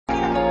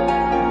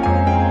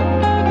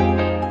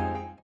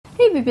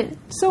Vivid.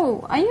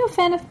 So, are you a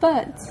fan of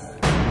birds?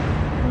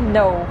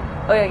 No.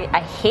 I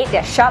hate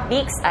their sharp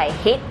beaks, I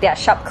hate their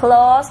sharp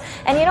claws.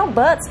 And you know,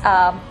 birds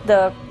are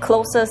the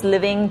closest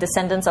living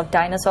descendants of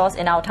dinosaurs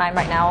in our time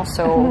right now,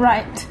 so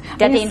right.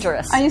 They're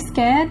dangerous. Are you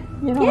scared?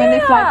 You know, when they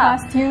fly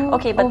past you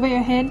over your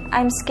head?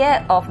 I'm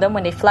scared of them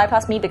when they fly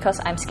past me because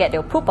I'm scared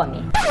they'll poop on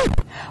me.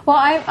 Well,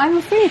 I'm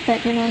afraid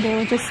that, you know, they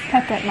will just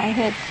peck at my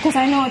head, because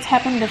I know it's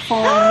happened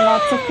before and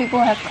lots of people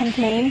have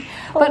complained.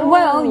 But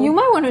well, you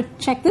might want to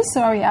check this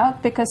story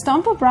out, because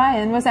STOMPer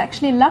Brian was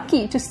actually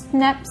lucky to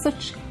snap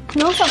such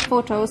close-up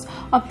photos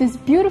of this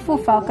beautiful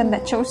falcon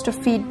that chose to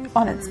feed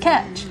on its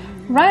catch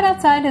right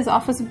outside his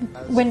office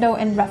window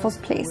in Raffles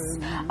Place.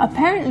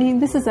 Apparently,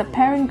 this is a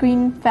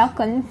peregrine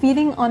falcon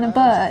feeding on a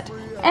bird,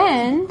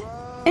 and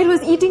it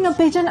was eating a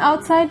pigeon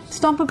outside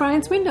STOMPer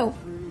Brian's window.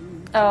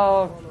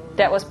 Oh,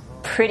 that was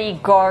pretty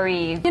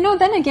gory. You know,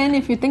 then again,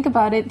 if you think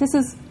about it, this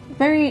is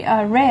very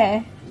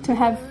rare to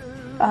have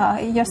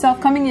yourself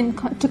coming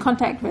into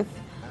contact with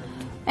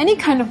any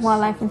kind of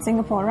wildlife in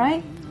Singapore,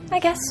 right? I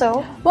guess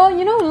so. Well,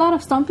 you know, a lot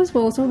of stompers were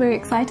also very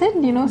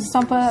excited. You know,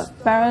 Stomper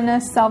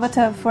Baroness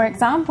Salvatore, for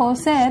example,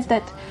 said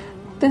that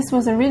this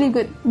was a really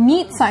good,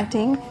 neat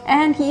sighting,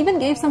 and he even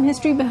gave some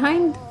history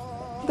behind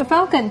the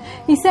falcon.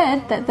 He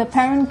said that the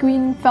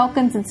peregrine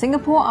falcons in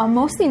Singapore are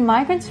mostly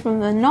migrants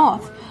from the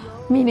north,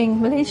 meaning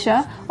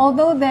Malaysia,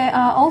 although there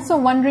are also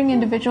wandering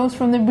individuals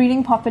from the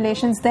breeding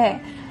populations there.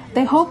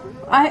 He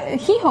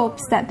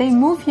hopes that they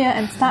move here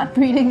and start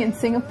breeding in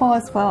Singapore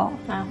as well.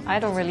 I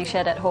don't really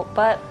share that hope,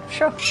 but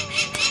sure.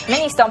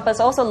 Many stompers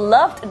also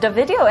loved the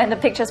video and the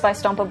pictures by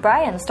STOMPer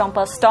Brian.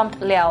 Stomper Stomped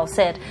Liao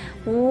said,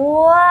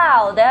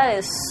 "Wow, that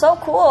is so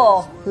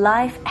cool!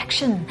 Live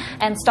action."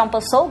 And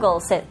Stomper Soul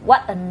said,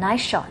 "What a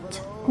nice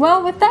shot."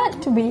 Well, with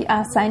that, we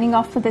are signing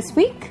off for this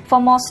week. For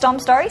more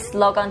Stomp stories,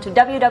 log on to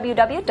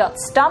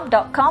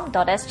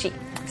www.stomp.com.sg.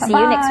 See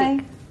you next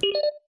week.